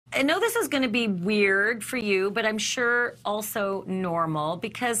I know this is going to be weird for you, but I'm sure also normal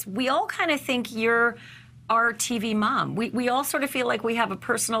because we all kind of think you're our TV mom. We all sort of feel like we have a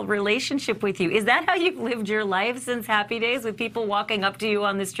personal relationship with you. Is that how you've lived your life since Happy Days, with people walking up to you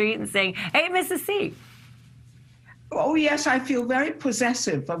on the street and saying, "Hey, Mrs. C"? Oh, yes, I feel very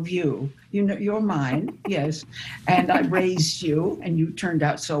possessive of you. You know, you're mine, yes. And I raised you, and you turned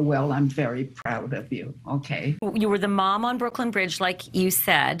out so well. I'm very proud of you, okay? You were the mom on Brooklyn Bridge, like you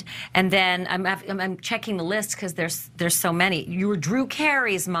said. And then I'm checking the list because there's so many. You were Drew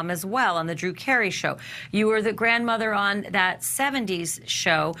Carey's mom as well on the Drew Carey Show. You were the grandmother on that 70s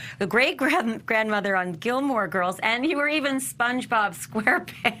show, the great-grandmother on Gilmore Girls, and you were even Spongebob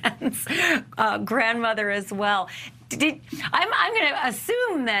Squarepants grandmother as well. I'm going to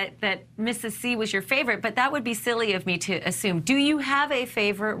assume that Mrs. C was your favorite, but that would be silly of me to assume. Do you have a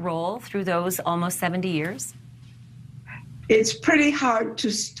favorite role through those almost 70 years? It's pretty hard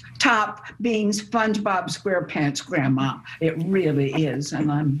to top being Spongebob Squarepants grandma. It really is,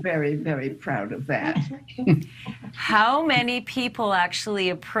 and I'm very, very proud of that. How many people actually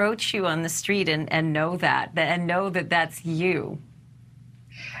approach you on the street and know that that's you?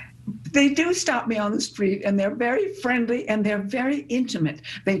 They do stop me on the street, and they're very friendly, and they're very intimate.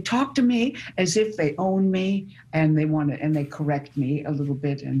 They talk to me as if they own me, and they correct me a little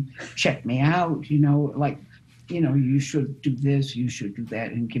bit and check me out, like, you should do this, you should do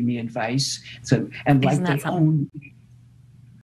that, and give me advice. So, and like they own me.